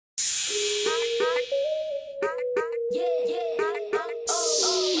Alright,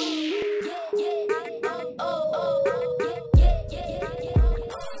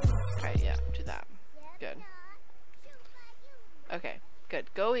 yeah, do that. Good. Okay, good.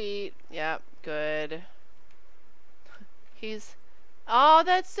 Go eat. Yep, good. He's... Oh,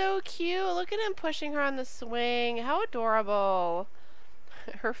 that's so cute. Look at him pushing her on the swing. How adorable.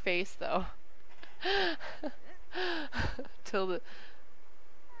 Her face, though. Tilda.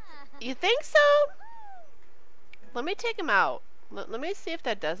 You think so? Let me take him out. Let me see if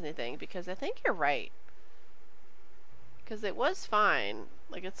that does anything, because I think you're right. Because it was fine.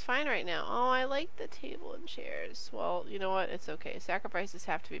 Like, it's fine right now. Oh, I like the table and chairs. Well, you know what? It's okay. Sacrifices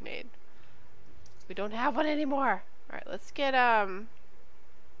have to be made. We don't have one anymore. Alright, let's get a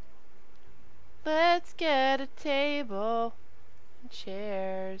table and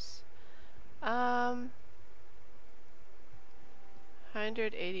chairs.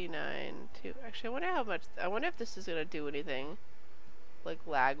 189 to... Actually, I wonder how much... I wonder if this is gonna do anything. Like,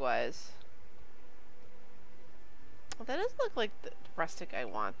 lag-wise. Well, that doesn't look like the rustic I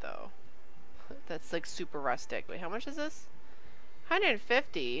want, though. That's, like, super rustic. Wait, how much is this?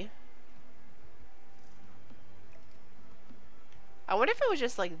 150? I wonder if it was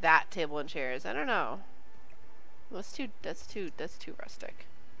just, like, that table and chairs. I don't know. That's too rustic.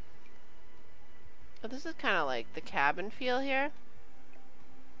 But this is kind of like the cabin feel here.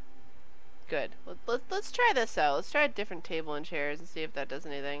 Good. Let's try this out. Let's try a different table and chairs and see if that does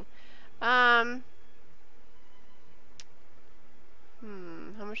anything. How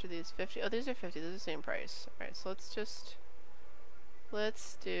much are these? 50? Oh, these are 50. These are the same price. Alright, so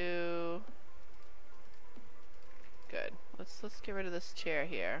let's do... Good. Let's get rid of this chair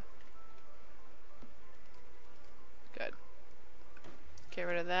here. Good. Get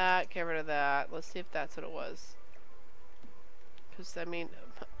rid of that, get rid of that. Let's see if that's what it was. Because, I mean,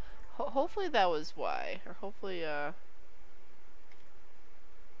 hopefully that was why. Or hopefully,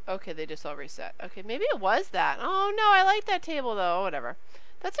 okay, they just all reset. Okay, maybe it was that. Oh, no, I like that table, though. Oh, whatever.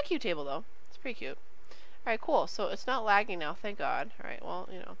 That's a cute table, though. It's pretty cute. Alright, cool. So, it's not lagging now, thank God. Alright, well,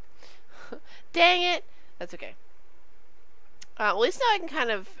 you know. Dang it! That's okay. At least now I can kind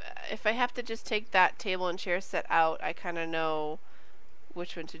of, if I have to just take that table and chair set out, I kind of know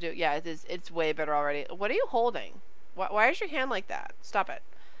which one to do. Yeah, it's way better already. What are you holding? Why is your hand like that? Stop it.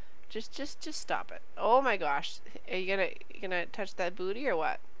 Just stop it. Oh my gosh. Are you gonna touch that booty or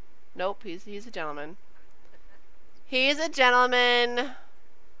what? Nope, he's a gentleman. He's a gentleman.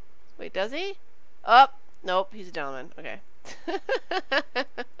 Wait, does he? Oh, nope, he's a gentleman. Okay.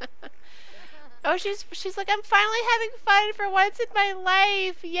 Oh, she's like, I'm finally having fun for once in my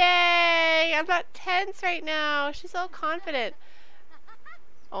life. Yay! I'm not tense right now. She's all confident.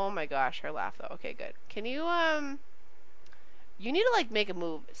 Oh my gosh, her laugh though. Okay, good. Can you, you need to like make a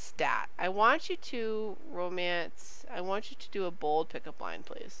move stat. I want you to romance. I want you to do a bold pickup line,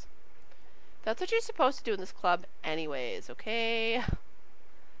 please. That's what you're supposed to do in this club anyways, okay?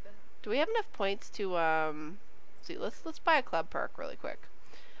 Do we have enough points to, see, let's buy a club perk really quick.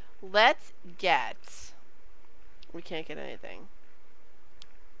 Let's get... We can't get anything.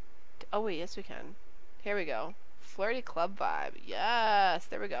 Oh wait, yes we can. Here we go. Flirty club vibe. Yes,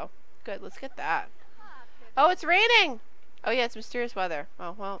 there we go. Good, let's get that. Oh, it's raining! Oh yeah, it's mysterious weather.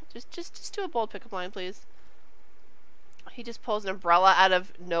 Oh, well, just do a bold pickup line, please. He just pulls an umbrella out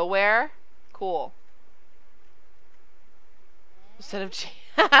of nowhere. Cool. Instead of...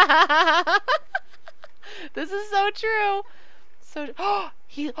 This is so true! So,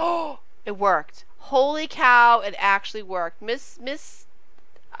 it worked. Holy cow, it actually worked.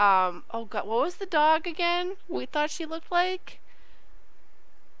 Oh god, what was the dog again we thought she looked like?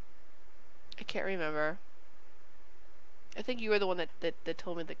 I can't remember. I think you were the one that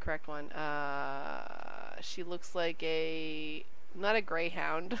told me the correct one. She looks like not a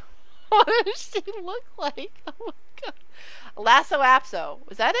greyhound. What does she look like? Oh my god. Lasso Apso.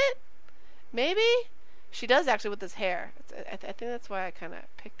 Was that it? Maybe? She does actually with this hair. I think that's why I kind of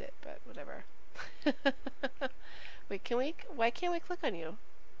picked it, but whatever. Wait, why can't we click on you?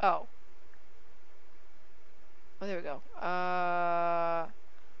 Oh. Oh, there we go.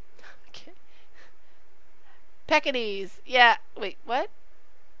 Okay. Pekingese. Yeah, wait, what?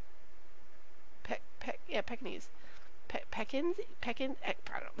 Yeah, Pekingese. Pekingese?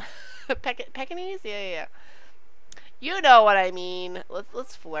 Yeah. You know what I mean.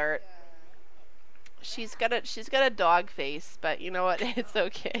 Let's flirt. She's got a dog face, but you know what? It's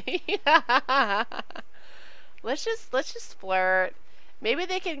okay. Let's just flirt. Maybe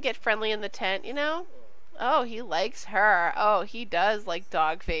they can get friendly in the tent, you know? Oh, he likes her. Oh, he does like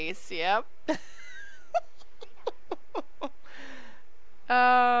dog face. Yep.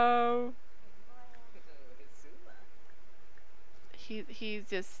 he's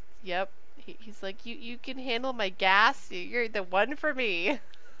just, yep. He's like, you can handle my gas. You're the one for me.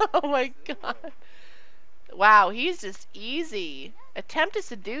 Oh my god. Wow, he's just easy. Attempt to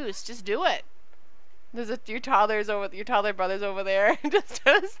seduce. Just do it. There's your toddler brother's over there. Just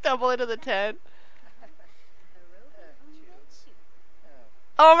trying to stumble into the tent.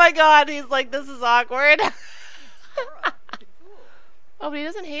 Oh my god, he's like, this is awkward. Oh, but he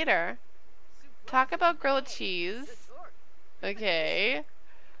doesn't hate her. Talk about grilled cheese. Okay.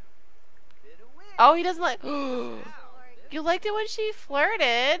 Oh, he doesn't like. You liked it when she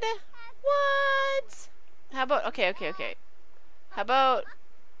flirted? What? How about, okay. How about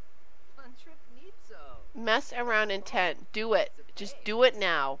mess around in tent? Do it. Just do it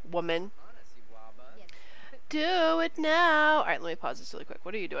now, woman. Do it now. Alright, let me pause this really quick.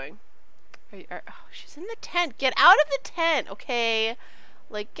 What are you doing? Oh, she's in the tent. Get out of the tent, okay?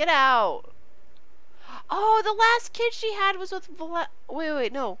 Like, get out. Oh, the last kid she had was with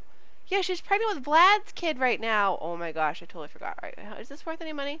wait, no. Yeah, she's pregnant with Vlad's kid right now. Oh my gosh, I totally forgot. Alright, is this worth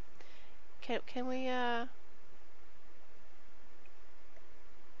any money? Can we,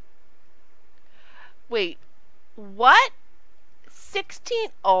 Wait, what?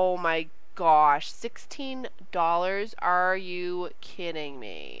 16? Oh my gosh, $16? Are you kidding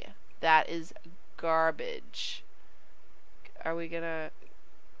me? That is garbage. Are we gonna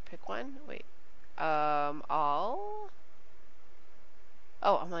pick one? Wait. All?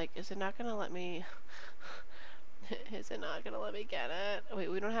 Oh, I'm like, is it not gonna let me... Is it not gonna let me get it?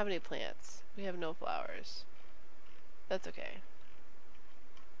 Wait, we don't have any plants. We have no flowers. That's okay.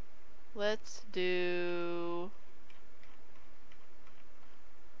 Let's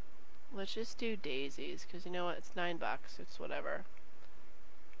just do daisies, because you know what? It's $9. It's whatever.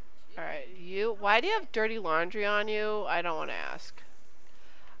 Alright, why do you have dirty laundry on you? I don't want to ask.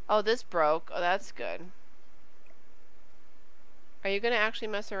 Oh, this broke. Oh, that's good. Are you going to actually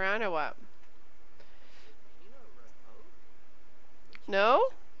mess around or what? No?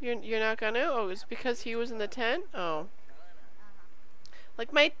 You're not going to? Oh, it's because he was in the tent? Oh.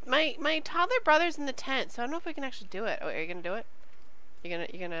 Like, my toddler brother's in the tent, so I don't know if we can actually do it. Oh, are you going to do it?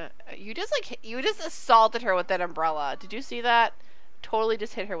 You just assaulted her with that umbrella. Did you see that? Totally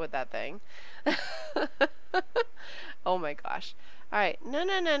just hit her with that thing. Oh my gosh. Alright,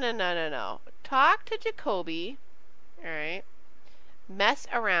 no. Talk to Jacoby. Alright. Mess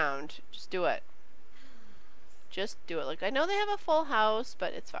around. Just do it. Just do it. Like, I know they have a full house,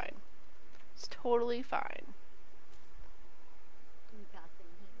 but it's fine. It's totally fine.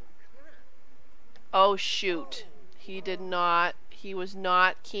 Oh shoot. He was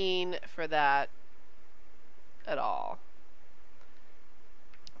not keen for that at all.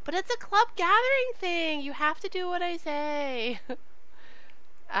 But it's a club gathering thing. You have to do what I say.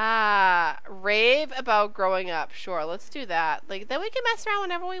 Rave about growing up. Sure, let's do that. Like, then we can mess around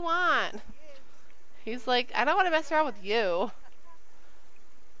whenever we want. He's like, I don't want to mess around with you.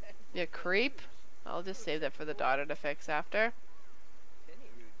 You creep. I'll just save that for the daughter to fix after.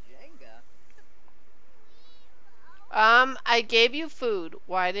 I gave you food.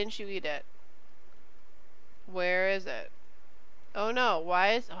 Why didn't you eat it? Where is it? Oh no,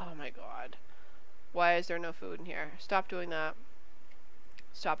 oh my god. Why is there no food in here? Stop doing that.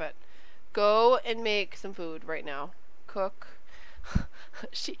 Stop it. Go and make some food right now. Cook.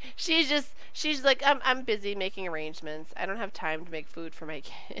 she's like, I'm busy making arrangements. I don't have time to make food for my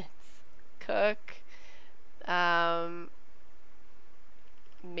kids. Cook.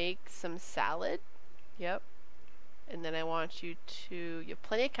 Make some salad. Yep. And then I want you have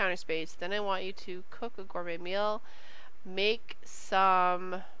plenty of counter space. Then I want you to cook a gourmet meal. Make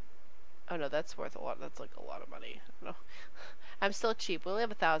some, oh no, that's worth a lot. That's like a lot of money. No, I'm still cheap. We only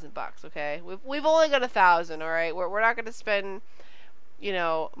have $1,000, okay? We've only got 1,000, all right? We're not going to spend, you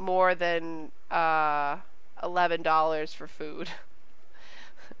know, more than $11 for food.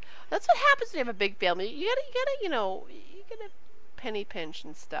 That's what happens when you have a big family. You gotta, you know, you gotta penny pinch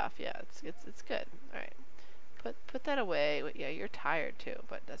and stuff. Yeah, it's good. All right. Put that away. Yeah, you're tired too,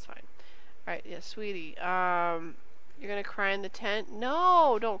 but that's fine. Alright, yeah, sweetie. You're gonna cry in the tent?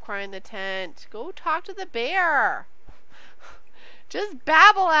 No, don't cry in the tent. Go talk to the bear. Just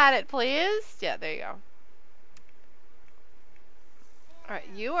babble at it, please. Yeah, there you go. Alright,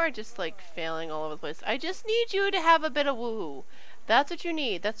 you are just like failing all over the place. I just need you to have a bit of woohoo. That's what you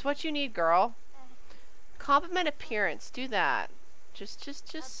need. That's what you need, girl. Compliment appearance. Do that. Just.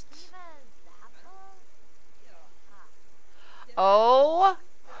 Oh,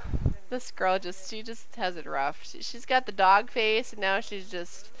 this girl she just has it rough. She's got the dog face, and now she's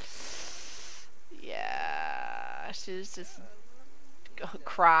just, yeah, she's just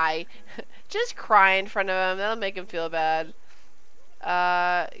cry. Just cry in front of him. That'll make him feel bad. Wait,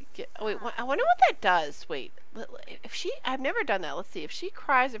 I wonder what that does. Wait, if she, I've never done that. Let's see. If she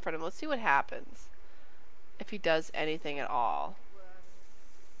cries in front of him, let's see what happens. If he does anything at all.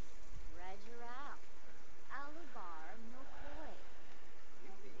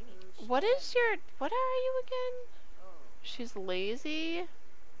 What is your, what are you again? She's lazy,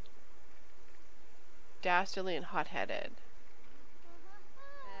 dastardly, and hot-headed.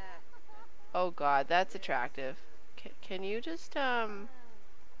 Oh god, that's attractive. Can you just, can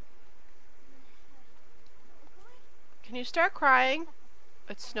you start crying?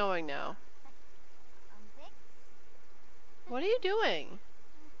 It's snowing now. What are you doing?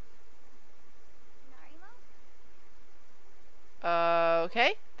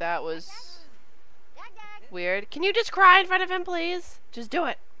 Okay, that was weird. Can you just cry in front of him, please? Just do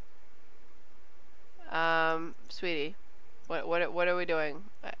it. Sweetie, what are we doing?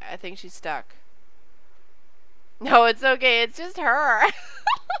 I think she's stuck. No, it's okay. It's just her.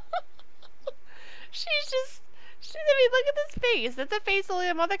 She's just. I mean, look at this face. That's a face only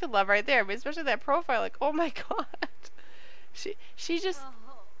a mother could love right there. But especially that profile. Like, oh my god. She just.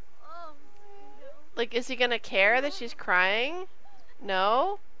 Like, is he gonna care that she's crying?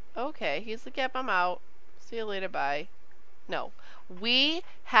 No? Okay. He's like, yep, I'm out. See you later, bye. No. We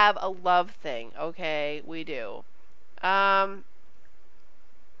have a love thing, okay? We do.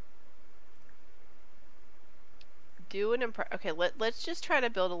 Do an impression. Okay, let's just try to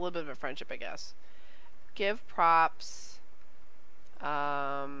build a little bit of a friendship, I guess. Give props.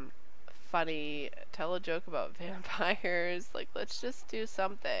 Funny. Tell a joke about vampires. Like, let's just do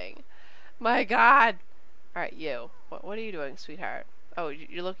something. My god! Alright, you. What are you doing, sweetheart? Oh,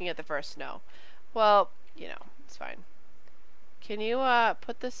 you're looking at the first snow. Well, you know, it's fine. Can you,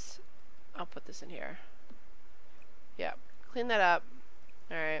 put this... I'll put this in here. Yeah. Clean that up.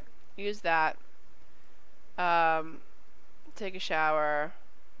 Alright. Use that. Take a shower.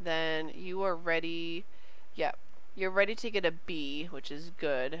 Then you are ready... Yep. You're ready to get a B, which is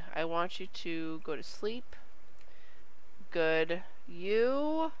good. I want you to go to sleep. Good.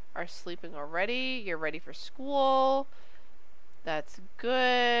 You are sleeping already. You're ready for school. That's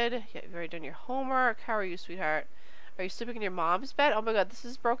good. Yeah, you've already done your homework. How are you, sweetheart? Are you sleeping in your mom's bed? Oh my god, this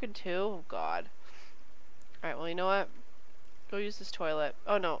is broken too. Oh god. Alright, well, you know what? Go use this toilet.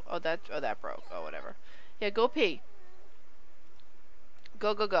 Oh no. Oh, that broke. Oh, whatever. Yeah, go pee.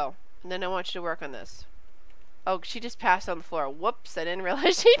 Go, go, go. And then I want you to work on this. Oh, she just passed on the floor. Whoops, I didn't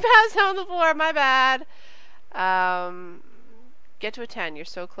realize she passed on the floor. My bad. Get to a 10. You're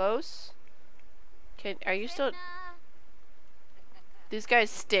so close. Are you still... These guys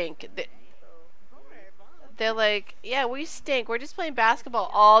stink. They're like, yeah, we stink. We're just playing basketball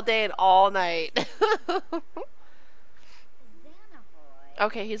all day and all night.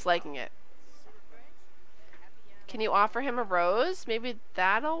 Okay, he's liking it. Can you offer him a rose? Maybe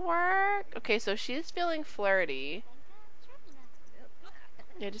that'll work? Okay, so she's feeling flirty.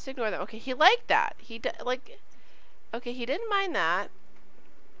 Yeah, just ignore them. Okay, he liked that. Okay, he didn't mind that.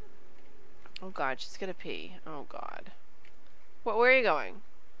 Oh god, she's gonna pee. Oh god. Where are you going?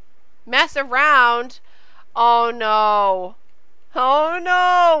 Mess around? Oh no. Oh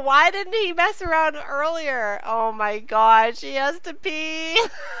no! Why didn't he mess around earlier? Oh my god, she has to pee.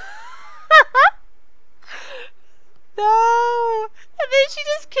 No! And then she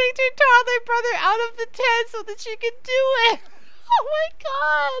just kicked her toddler brother out of the tent so that she could do it. Oh my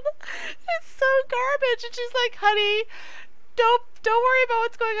god! It's so garbage. And she's like, honey, don't worry about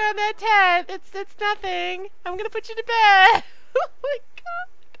what's going on in that tent. It's nothing. I'm gonna put you to bed. Oh my god.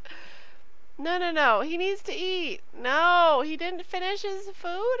 No, no, no. He needs to eat. No, he didn't finish his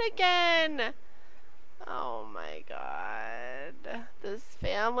food again. Oh my god. This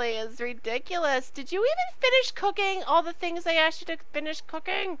family is ridiculous. Did you even finish cooking all the things I asked you to finish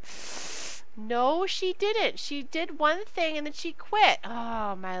cooking? No, she didn't. She did one thing and then she quit.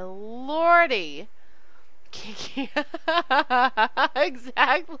 Oh my lordy.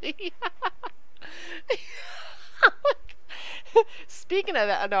 Exactly. Speaking of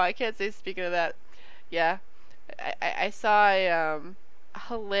that, no, I can't say speaking of that. Yeah, I saw a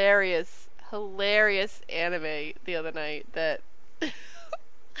hilarious anime the other night that I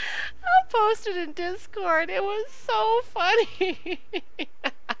posted in Discord. It was so funny.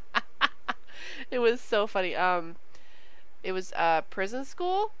 It was so funny. It was Prison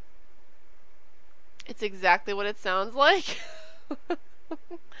School. It's exactly what it sounds like.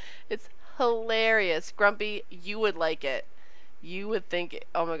 It's hilarious. Grumpy, you would like it. You would think,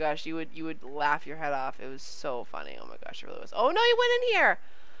 oh my gosh, you would laugh your head off. It was so funny. Oh my gosh, it really was. Oh no, you went in here.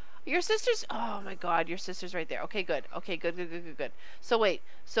 Your sister's, oh my god, your sister's right there. Okay, good. Okay, good. So wait,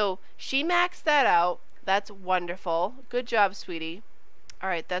 so she maxed that out. That's wonderful. Good job, sweetie.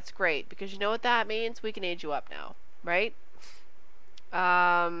 Alright, that's great. Because you know what that means? We can age you up now. Right?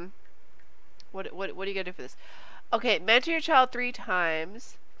 What are you gonna do for this? Okay, mentor your child 3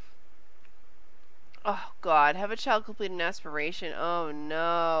 times. Oh god, have a child complete an aspiration. Oh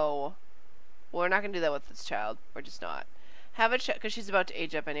no. Well, we're not gonna do that with this child. We're just not. Have a child, because she's about to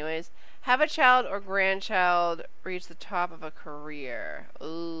age up anyways. Have a child or grandchild reach the top of a career.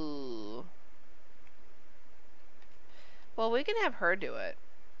 Ooh. Well, we can have her do it.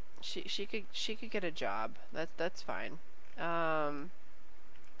 She could get a job. That's fine.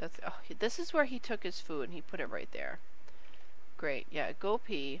 This is where he took his food and he put it right there. Great. Yeah, go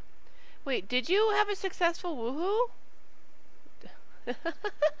pee. Wait, did you have a successful woohoo?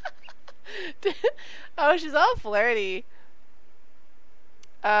 Oh, she's all flirty.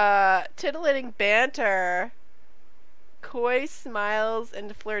 Titillating banter. Coy smiles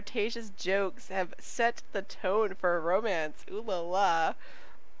and flirtatious jokes have set the tone for romance. Ooh la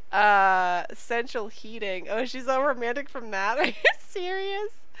la. Central heating. Oh, she's all romantic from that. Are you serious?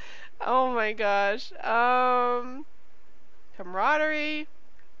 Oh my gosh. Camaraderie.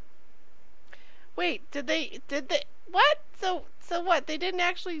 Wait, did they, what? So what? They didn't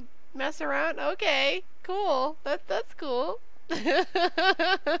actually mess around? Okay, cool. That's cool.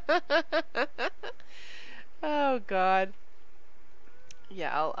 Oh god.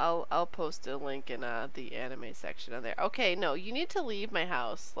 Yeah, I'll post a link in the anime section on there. Okay, no, you need to leave my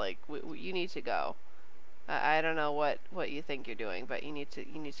house. Like, you need to go. I don't know what you think you're doing, but you need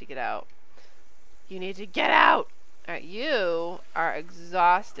to get out. You need to get out. All right, you are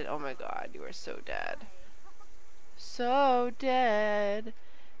exhausted. Oh my god, you are so dead. So dead.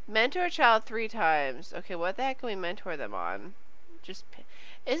 Mentor a child 3 times. Okay, what the heck can we mentor them on? Just,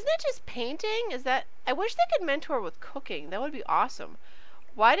 isn't it just painting? Is that? I wish they could mentor with cooking. That would be awesome.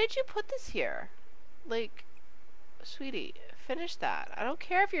 Why did you put this here? Like, sweetie, finish that. I don't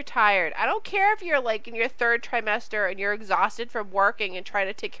care if you're tired. I don't care if you're like in your 3rd trimester and you're exhausted from working and trying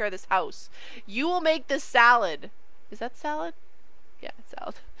to take care of this house. You will make this salad. Is that salad? Yeah, it's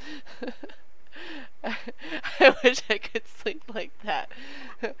salad. I wish I could sleep like that.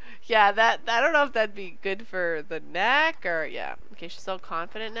 Yeah, that, I don't know if that'd be good for the neck or, yeah. Okay, she's all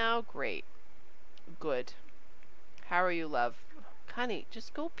confident now. Great. Good. How are you, love? Honey,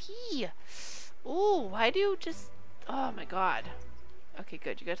 just go pee. Ooh, why do you just, oh my god. Okay,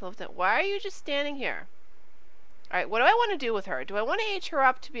 good. You got to lift that. Why are you just standing here? Alright, what do I want to do with her? Do I want to age her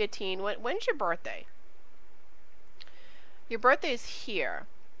up to be a teen? When's your birthday? Your birthday is here.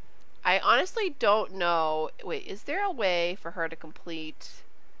 I honestly don't know. Wait, is there a way for her to complete...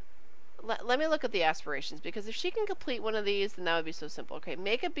 Let me look at the aspirations, because if she can complete one of these, then that would be so simple. Okay,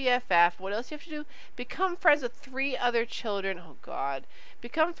 make a BFF. What else do you have to do? Become friends with 3 other children. Oh, God.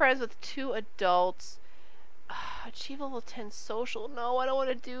 Become friends with 2 adults. Achieve level 10 social. No, I don't want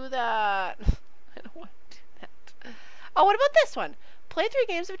to do that. I don't want to do that. Oh, what about this one? Play 3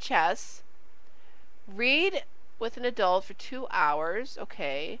 games of chess. Read with an adult for 2 hours.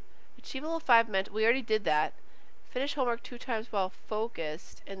 Okay. Achieve level 5 mental. We already did that. Finish homework 2 times while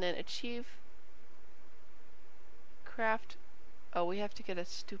focused. And then achieve craft. Oh, we have to get a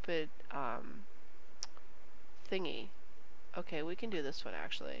stupid thingy. Okay, we can do this one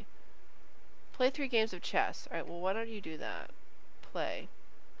actually. Play 3 games of chess. Alright, well, why don't you do that? Play.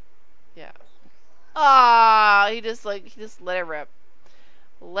 Yeah. Ah, he just let it rip.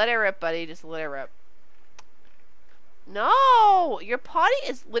 Let it rip, buddy. Just let it rip. No! Your potty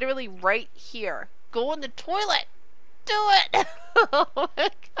is literally right here. Go in the toilet. Do it! Oh my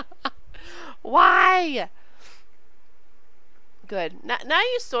god. Why? Good. Now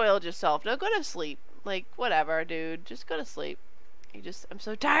you soiled yourself. Now go to sleep. Like, whatever, dude. Just go to sleep. I'm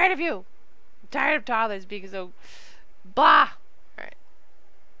so tired of you. I'm tired of toddlers being so... Bah! Alright.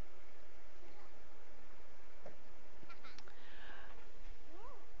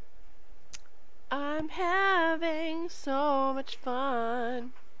 I'm having so much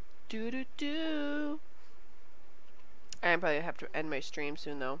fun. Do. I'm probably gonna have to end my stream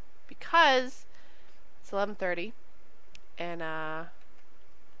soon though, because it's 11:30, and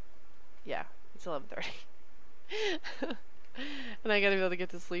yeah, it's 11:30, and I gotta be able to get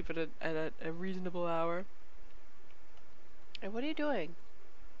to sleep at a reasonable hour. And what are you doing?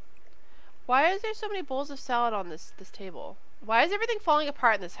 Why is there so many bowls of salad on this table? Why is everything falling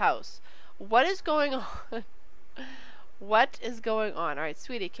apart in this house? What is going on? What is going on? Alright,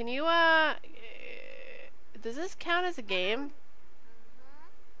 sweetie, can you, does this count as a game?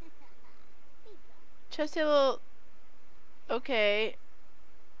 Chess table... Okay.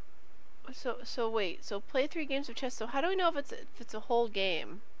 So wait, so play 3 games of chess. So how do we know if it's a whole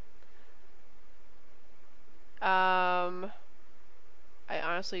game? I I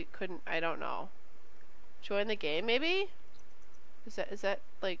honestly couldn't. I don't know. Join the game, maybe? Is that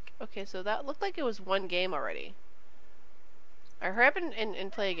like, okay, so that looked like it was one game already. Alright, hurry up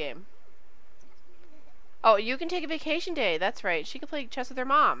and play a game. Oh, you can take a vacation day. That's right. She can play chess with her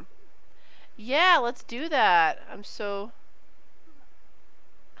mom. Yeah, let's do that. I'm so...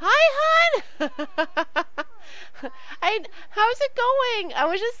 Hi, hon! How's it going? I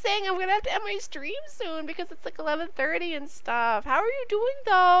was just saying I'm gonna have to end my stream soon because it's like 11:30 and stuff. How are you doing,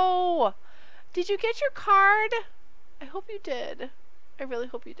 though? Did you get your card? I hope you did. I really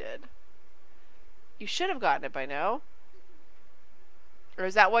hope you did. You should have gotten it by now. Or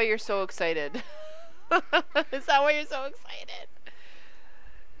is that why you're so excited? Is that why you're so excited?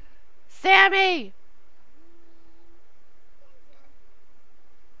 Sammy!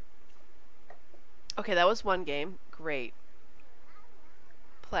 Okay, that was one game. Great.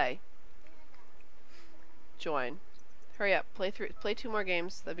 Play. Join. Hurry up. Play 2 more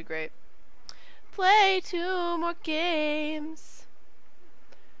games. That'd be great. Play 2 more games.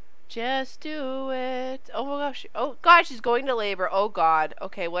 Just do it. Oh my gosh. Oh god, she's going to labor. Oh god.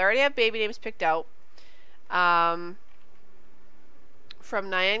 Okay, well I already have baby names picked out. From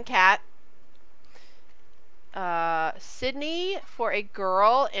Nyan Cat. Sydney for a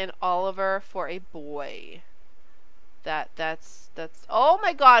girl and Oliver for a boy. That's oh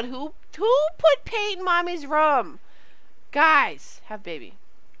my god, who put Pate in mommy's room? Guys, have baby.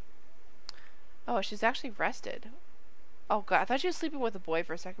 Oh, she's actually rested. Oh god, I thought she was sleeping with a boy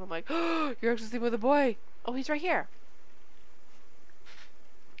for a second. I'm like, oh, you're actually sleeping with a boy. Oh, he's right here.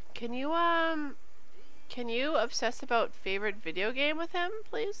 Can you obsess about favorite video game with him,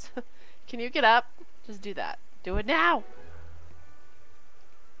 please? Can you get up? Just do that. Do it now!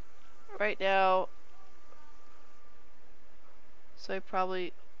 Right now. So I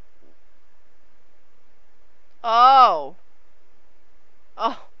probably... Oh!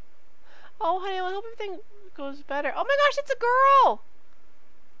 Oh! Oh, honey, I hope everything goes better. Oh my gosh, it's a girl!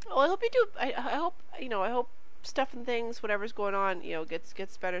 Oh, I hope you do... I hope, you know, I hope stuff and things, whatever's going on, you know,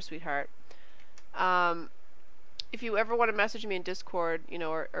 gets better, sweetheart. If you ever want to message me in Discord, you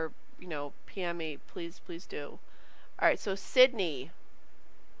know, or you know, PM me, please do. Alright, so Sydney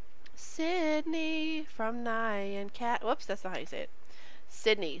from Nyan Cat. Whoops, that's not how you say it.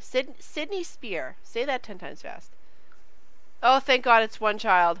 Sydney Spear. Say that 10 times fast. Oh, thank God it's one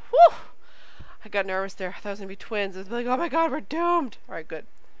child. Whew! I got nervous there. I thought it was going to be twins. I was like, oh my God, we're doomed. Alright, good.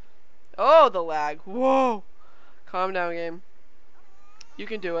 Oh, the lag. Whoa. Calm down, game. You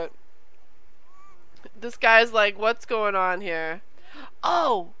can do it. This guy's like, what's going on here?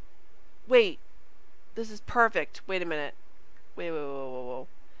 Oh! Wait. This is perfect. Wait a minute. Wait, whoa.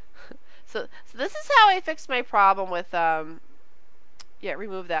 So this is how I fixed my problem with, yeah,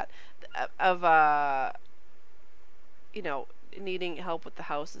 remove that. You know, needing help with the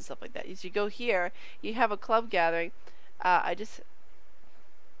house and stuff like that. Is you go here, you have a club gathering. Oh,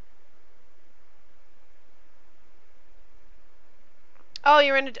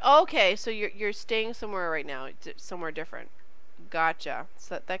 you're in a... Okay, so you're staying somewhere right now. Somewhere different. Gotcha.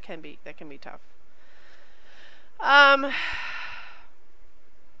 So that can be tough. Home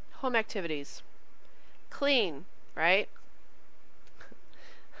activities. Clean, right?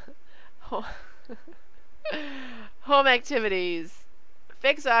 Home activities.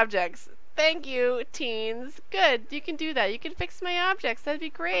 Fix objects. Thank you, teens. Good. You can do that. You can fix my objects. That'd be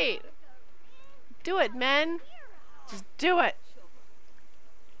great. Do it, men. Just do it.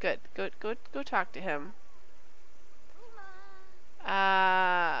 Good. Go talk to him.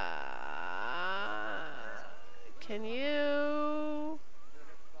 Can you...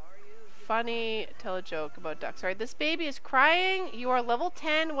 Funny, tell a joke about ducks. Alright, this baby is crying. You are level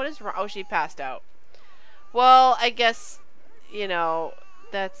 10. What is wrong? Oh, she passed out. Well, I guess, you know,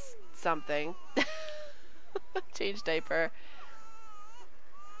 that's something. Change diaper.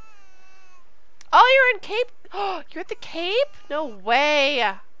 Oh, you're in Cape. Oh, you're at the Cape? No way.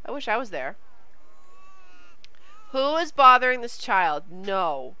 I wish I was there. Who is bothering this child?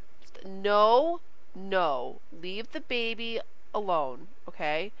 No. No. Leave the baby alone,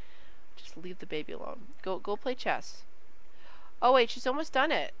 okay? Just leave the baby alone. Go play chess. Oh wait, she's almost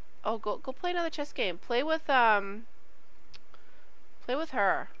done it. Oh, go play another chess game. Play with her.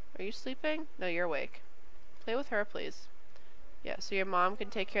 Are you sleeping? No, you're awake. Play with her, please. Yeah, so your mom can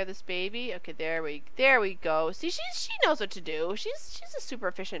take care of this baby. Okay, there we go. See, she knows what to do. She's a super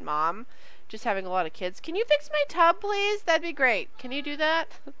efficient mom. Just having a lot of kids. Can you fix my tub, please? That'd be great. Can you do that?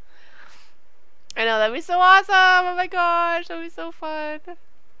 I know, that'd be so awesome. Oh my gosh, that'd be so fun.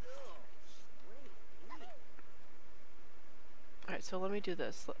 Alright, so let me do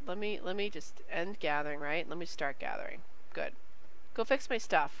this. Let me just end gathering, right? Let me start gathering. Good. Go fix my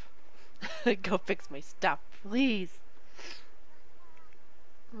stuff. Go fix my stuff, please.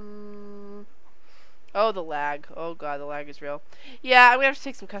 Oh, the lag. Oh god, the lag is real. Yeah, I'm gonna have to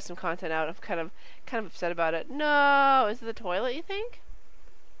take some custom content out. I'm kind of upset about it. No, is it the toilet, you think?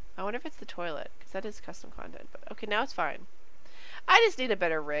 I wonder if it's the toilet, because that is custom content. But okay, now it's fine. I just need a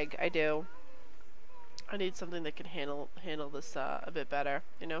better rig. I do. I need something that can handle this a bit better,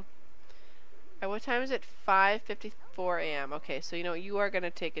 you know? At what time is it? 5:54 a.m. Okay, so you know you are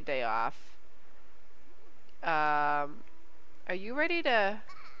gonna take a day off. Are you ready to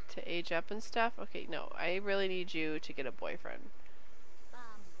age up and stuff? Okay, no, I really need you to get a boyfriend.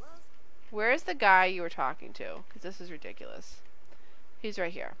 Where's the guy you were talking to? Because this is ridiculous. He's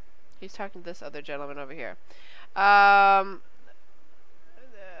right here. He's talking to this other gentleman over here.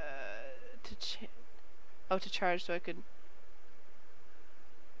 To charge so I could...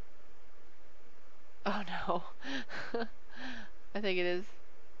 Oh no. I think it is.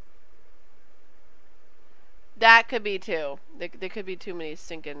 That could be too. There could be too many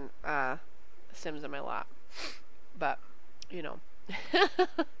stinking Sims on my lap. But, you know.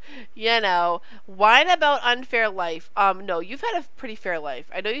 You know. Whine about unfair life. No, you've had a pretty fair life.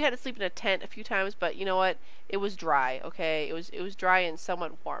 I know you had to sleep in a tent a few times, but you know what? It was dry, okay? It was dry and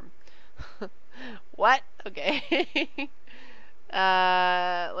somewhat warm. What? Okay.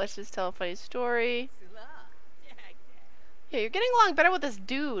 Let's just tell a funny story. Yeah, you're getting along better with this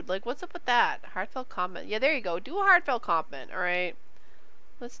dude. Like, what's up with that? Heartfelt compliment. Yeah, there you go. Do a heartfelt compliment, alright?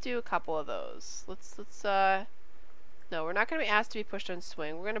 Let's do a couple of those. No, we're not going to be asked to be pushed on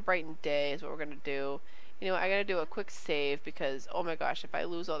swing. We're going to brighten day is what we're going to do. You know, I got to do a quick save because, oh my gosh, if I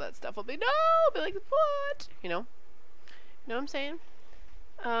lose all that stuff, I'll be, no! I'll be like, what? You know? You know what I'm saying?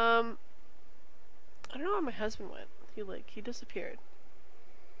 I don't know where my husband went. He disappeared.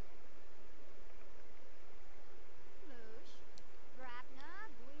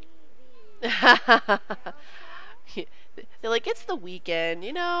 They're like, it's the weekend,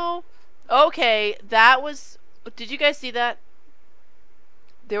 you know? Okay, that was... Did you guys see that?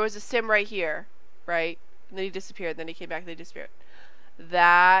 There was a sim right here, right? And then he disappeared, then he came back and they disappeared.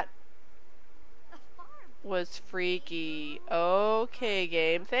 That was freaky. Okay,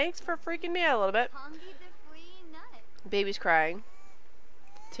 game. Thanks for freaking me out a little bit. Baby's crying.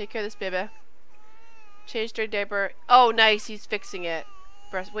 Take care of this baby. Changed her diaper. Oh, nice. He's fixing it.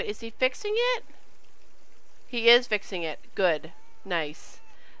 Wait, is he fixing it? He is fixing it. Good. Nice.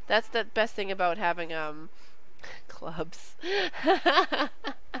 That's the best thing about having, clubs.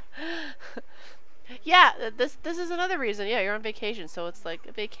 Yeah, this is another reason. Yeah, you're on vacation, so it's like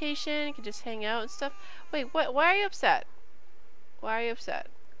a vacation. You can just hang out and stuff. Wait, what? Why are you upset? Why are you upset?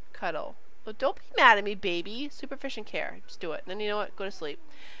 Cuddle. Well, don't be mad at me, baby. Superficial care. Just do it. And then you know what? Go to sleep.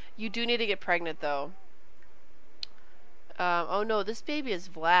 You do need to get pregnant, though. Oh no, this baby is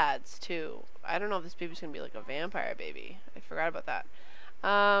Vlad's, too. I don't know if this baby's gonna be like a vampire baby. I forgot about that.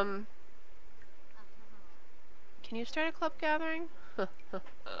 Can you start a club gathering?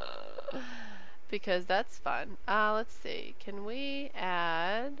 Because that's fun. Let's see. Can we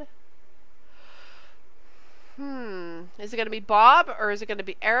add... Is it going to be Bob, or is it going to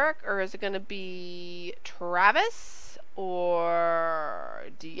be Eric, or is it going to be Travis, or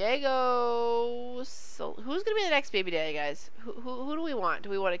Diego? So who's going to be the next baby daddy, guys? Who do we want?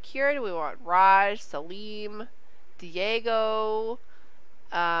 Do we want Akira? Do we want Raj, Salim, Diego,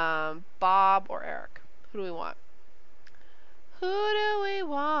 Bob, or Eric? Who do we want? Who do we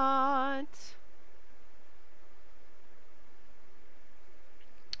want?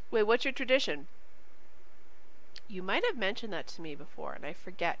 Wait, what's your tradition? You might have mentioned that to me before, and I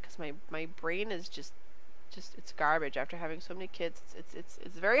forget because my brain is just it's garbage after having so many kids. It's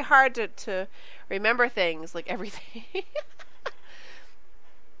very hard to remember things, like everything.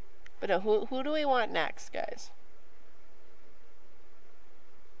 But no, who do we want next, guys?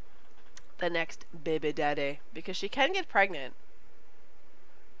 The next baby daddy, because she can get pregnant.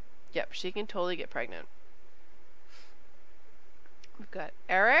 Yep, she can totally get pregnant. We've got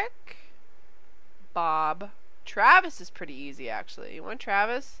Eric, Bob. Travis is pretty easy, actually. You want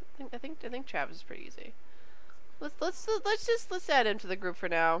Travis? I think Travis is pretty easy. Let's add him to the group for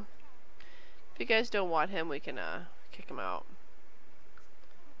now. If you guys don't want him, we can kick him out.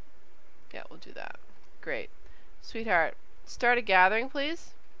 Yeah, we'll do that. Great, sweetheart. Start a gathering,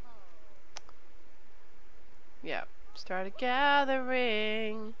 please. Yeah, start a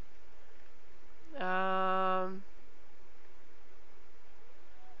gathering.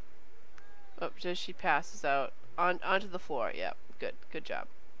 Oh, just she passes out onto the floor. Yeah, good job.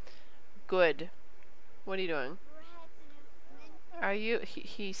 Good. What are you doing? Are you?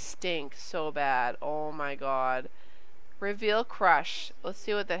 He stinks so bad. Oh my god. Reveal crush. Let's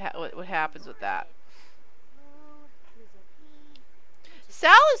see what what happens with that.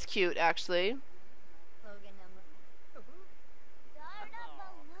 Sal is cute, actually.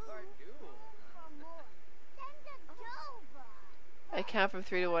 I count from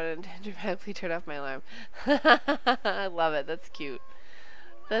 3 to 1 and dramatically turn off my alarm. I love it. That's cute.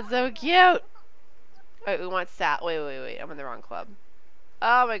 That's so cute. Alright, we want Sal. Wait. I'm in the wrong club.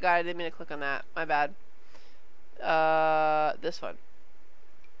 Oh my god, I didn't mean to click on that. My bad. This one.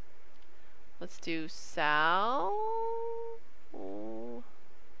 Let's do Sal. Oh.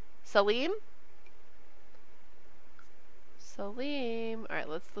 Salim? Salim. Alright,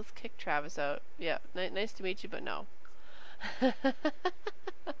 let's kick Travis out. Yeah, nice to meet you, but no.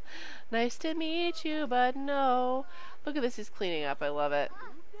 Nice to meet you, but no. Look at this, he's cleaning up. I love it.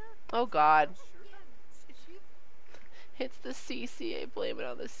 Oh god. It's the CC. I blame it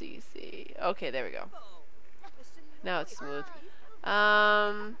on the CC. Okay, there we go. Now it's smooth.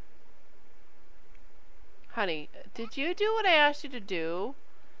 Honey, did you do what I asked you to do?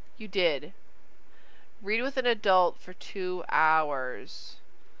 You did. Read with an adult for 2 hours.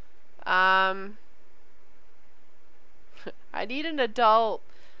 I need an adult.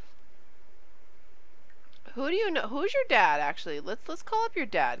 Who do you know? Who's your dad, actually? Let's call up your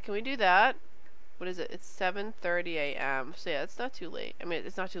dad. Can we do that? What is it? It's 7:30 a.m. So yeah, it's not too late. I mean,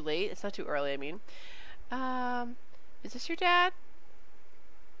 it's not too late. It's not too early, I mean. Is this your dad?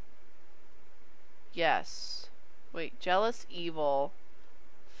 Yes. Wait, jealous, evil,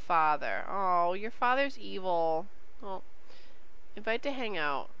 father. Oh, your father's evil. Well, invite to hang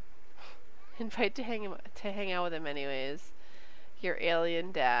out. Invite to hang out with him anyways. Your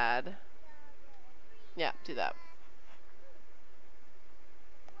alien dad. Yeah, do that.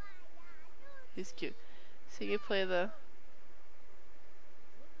 He's cute. So you play the...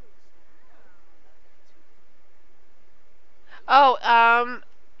 Oh,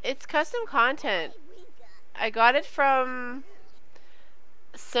 it's custom content. I got it from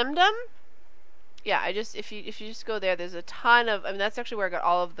Simdom. Yeah, if you just go there, there's a ton of... I mean, that's actually where I got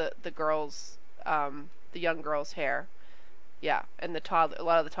all of the girls, the young girls' hair. Yeah, and a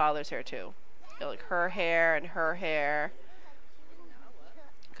lot of the toddlers' hair too. You know, like her hair and her hair.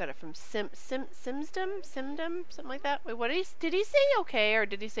 Got it from Simdom, something like that. Wait, did he say okay, or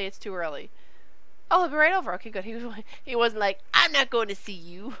did he say it's too early? Oh, he'll be right over. Okay, good. He wasn't like, I'm not going to see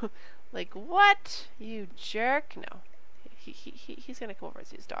you. Like, what? You jerk. No. He's going to come over and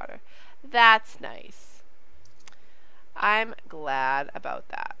see his daughter. That's nice. I'm glad about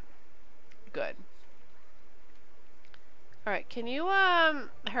that. Good. Alright, can you,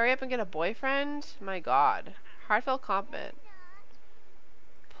 hurry up and get a boyfriend? My god. Heartfelt compliment.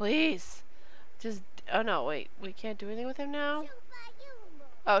 Please. Just, oh no, wait. We can't do anything with him now?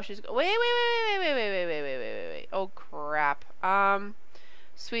 Oh, she's, wait. Oh, crap.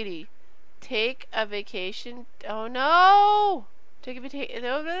 Sweetie, take a vacation. Oh, no! Take a vacation.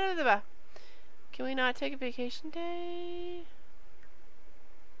 Can we not take a vacation day?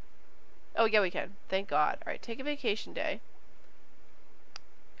 Oh, yeah, we can. Thank God. Alright, take a vacation day.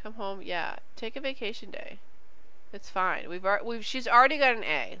 Come home. Yeah, take a vacation day. It's fine. She's already got an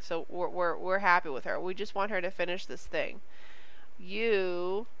A, so we're happy with her. We just want her to finish this thing.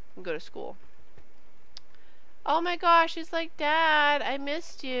 You can go to school. Oh my gosh, she's like, Dad, I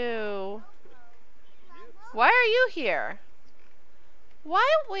missed you. Why are you here?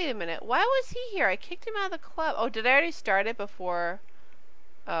 Wait a minute. Why was he here? I kicked him out of the club. Oh, did I already start it before?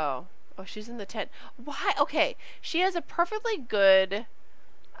 Oh, she's in the tent. Why? Okay, she has a perfectly good,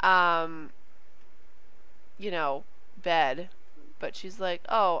 you know, bed, but she's like,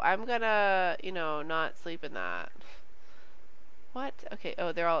 oh, I'm gonna, you know, not sleep in that. What? Okay,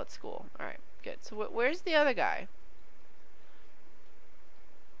 oh, they're all at school. Alright, good. So where's the other guy?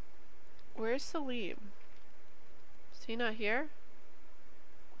 Where's Salim? Is he not here?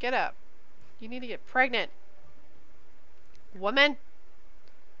 Get up. You need to get pregnant. Woman!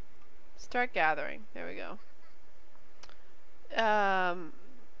 Start gathering. There we go.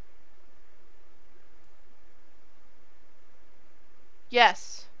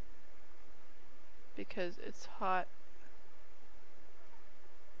 Yes. Because it's hot.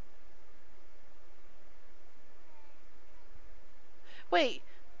 Wait,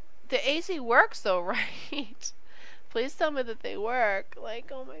 the AC works though, right? Please tell me that they work. Like,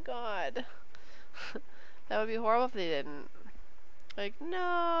 oh my god. That would be horrible if they didn't. Like,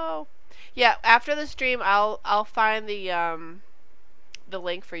 no. Yeah, after the stream, I'll find the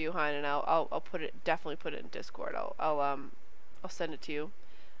link for you, hon, and I'll definitely put it in Discord. I'll send it to you.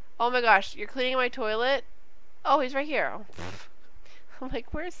 Oh my gosh, you're cleaning my toilet? Oh, he's right here. I'm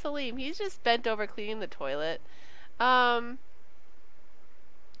like, where's Salim? He's just bent over cleaning the toilet.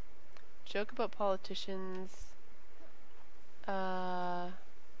 Joke about politicians.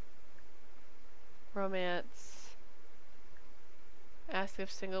 Romance. Ask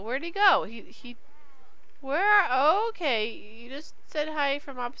if single. Where'd he go? Where? Oh, okay. You just said hi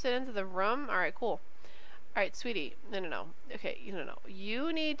from opposite ends of the room? Alright, cool. Alright, sweetie. No. Okay, no.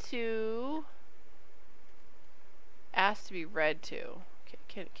 You need to ask to be read to.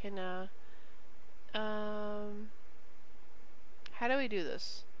 Okay, how do we do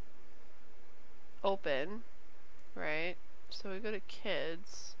this? Open. Right. So we go to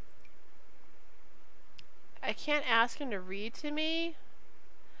kids. I can't ask him to read to me?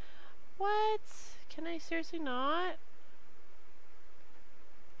 What? Can I seriously not?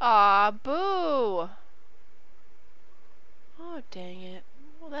 Aw, boo! Oh, dang it.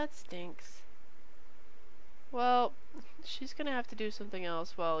 Well, that stinks. Well, she's gonna have to do something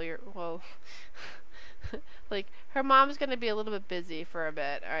else while like, her mom's gonna be a little bit busy for a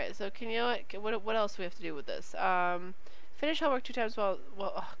bit. Alright, so can you what else do we have to do with this? Finish homework 2 times while,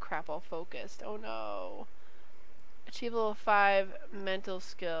 oh crap, all focused. Oh no. Achieve level 5 mental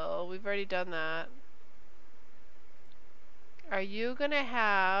skill. We've already done that. Are you gonna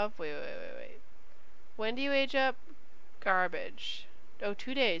have, wait. When do you age up? Garbage. Oh,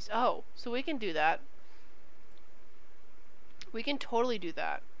 2 days. Oh, so we can do that. We can totally do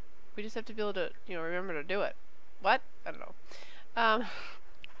that. We just have to be able to, remember to do it. What? I don't know.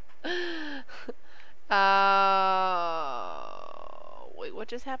 Wait, what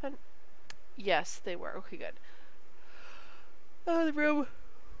just happened? Yes, they were. Okay, good. Oh, the room.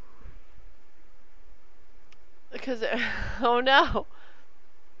 Because, oh no.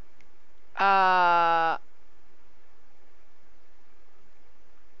 Oh,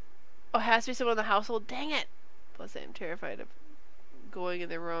 it has to be someone in the household. Dang it. Plus, I'm terrified of going in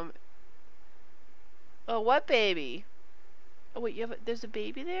the room. Oh, what baby? Oh, wait, there's a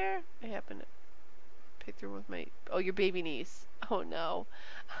baby there? I happen to pick through with my, oh, your baby niece. Oh, no.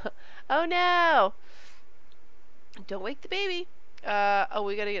 Oh, no. Don't wake the baby. Oh,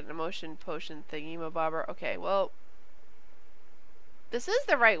 we gotta get an emotion potion thingy, mabobber. Okay, well, this is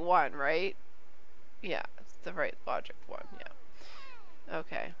the right one, right? Yeah, it's the right logic one, yeah.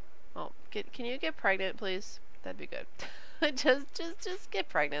 Okay. Well, can you get pregnant, please? That'd be good. just get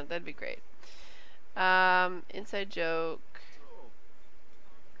pregnant. That'd be great. Inside joke.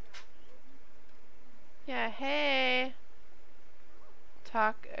 Yeah, hey.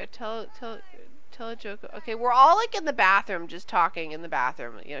 Talk, tell a joke. Okay, we're all like in the bathroom, just talking in the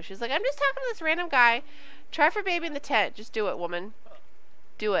bathroom. She's like, I'm just talking to this random guy. Try for baby in the tent. Just do it, woman.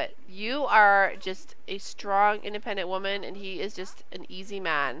 Do it. You are just a strong, independent woman, and he is just an easy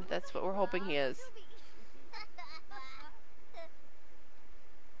man. That's what we're hoping he is.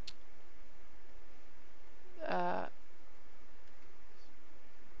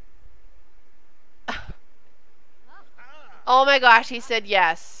 Oh my gosh, he said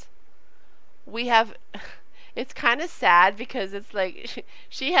yes. We have... It's kind of sad because it's like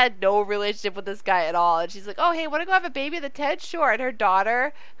she had no relationship with this guy at all, and she's like, oh hey, want to go have a baby at the tent? Sure. And her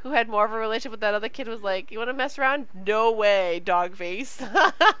daughter, who had more of a relationship with that other kid, was like, you want to mess around? No way, dog face.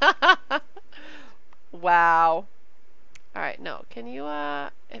 Wow. Alright, no, can you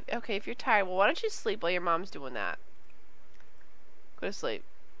okay, if you're tired, well, why don't you sleep while your mom's doing that? Go to sleep.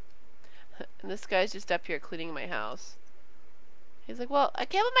 And this guy's just up here cleaning my house. He's like, well, I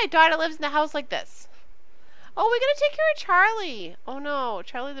can't believe my daughter lives in the house like this. Oh, we gotta take care of Charlie. Oh no,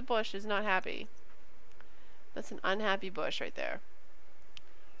 Charlie the bush is not happy. That's an unhappy bush right there.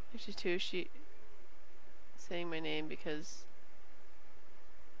 52, she saying my name because...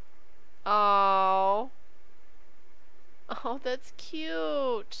 Oh. Oh, that's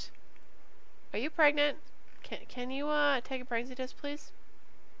cute. Are you pregnant? Can you take a pregnancy test, please?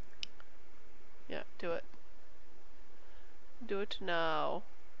 Yeah, do it. Do it now.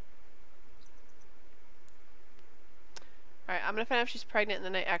 Alright, I'm gonna find out if she's pregnant,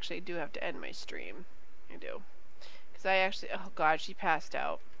 and then I actually do have to end my stream. I do. Because I actually... Oh god, she passed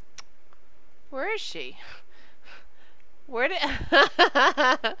out. Where is she? Where did...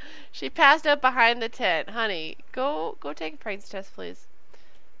 She passed out behind the tent. Honey, go take a pregnancy test, please.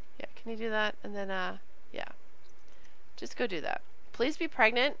 Yeah, can you do that? And then, yeah. Just go do that. Please be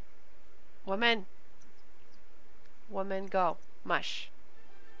pregnant. Woman. Woman, go. Mush.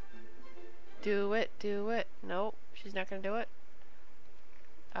 Do it, do it. Nope, she's not gonna do it.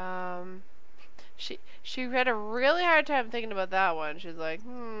 She had a really hard time thinking about that one. She's like,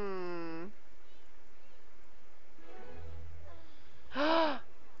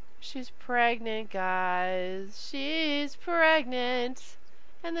 She's pregnant, guys. She's pregnant.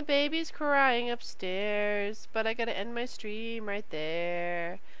 And the baby's crying upstairs, but I gotta end my stream right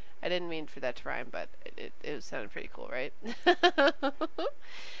there. I didn't mean for that to rhyme, but it sounded pretty cool, right?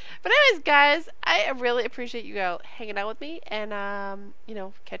 But anyways, guys, I really appreciate you all hanging out with me and, you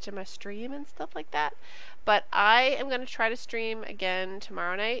know, catching my stream and stuff like that. But I am going to try to stream again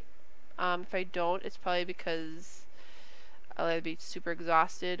tomorrow night. If I don't, it's probably because I'll either be super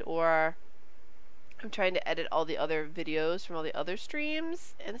exhausted or I'm trying to edit all the other videos from all the other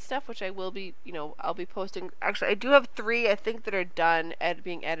streams and stuff, which I will be, you know, I'll be posting. Actually, I do have 3, I think, that are done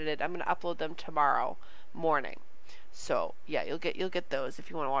being edited. I'm going to upload them tomorrow morning. So yeah, you'll get those if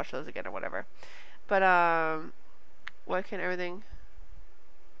you want to watch those again or whatever. But why can't everything?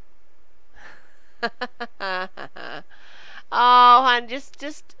 Oh, hon,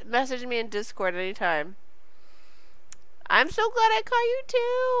 just message me in Discord anytime. I'm so glad I caught you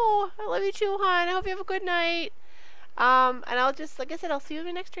too. I love you too, hon. I hope you have a good night. And I'll just, like I said, I'll see you in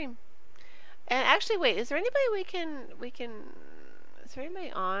the next stream. And actually, wait, is there anybody we can? Is there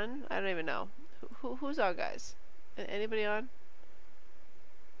anybody on? I don't even know. Who's on, guys? Anybody on?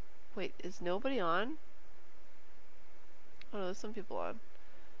 Wait, is nobody on? Oh no, there's some people on.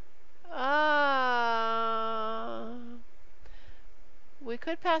 We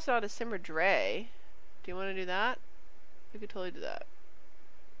could pass it on to Simmer Dre. Do you want to do that? We could totally do that.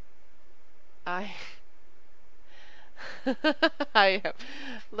 I am.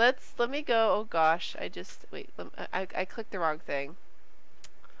 Let me go. Oh gosh, wait. I clicked the wrong thing.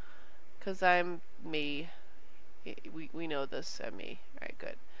 'Cause I'm me. We know this. I'm me. Alright,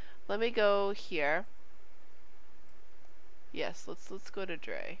 good. Let me go here. Yes, let's go to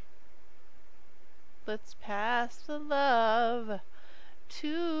Dre. Let's pass the love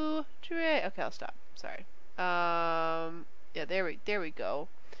to Dre. Okay, I'll stop. Sorry. Yeah, there we go.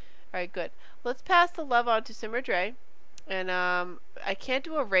 Alright, good. Let's pass the love on to Simmer Dre. And I can't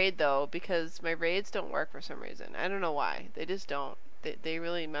do a raid though because my raids don't work for some reason. I don't know why. They just don't. They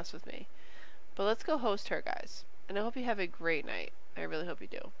really mess with me. But let's go host her, guys. And I hope you have a great night. I really hope you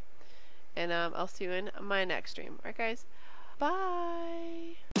do. And I'll see you in my next stream. Alright, guys.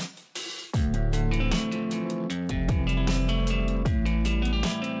 Bye.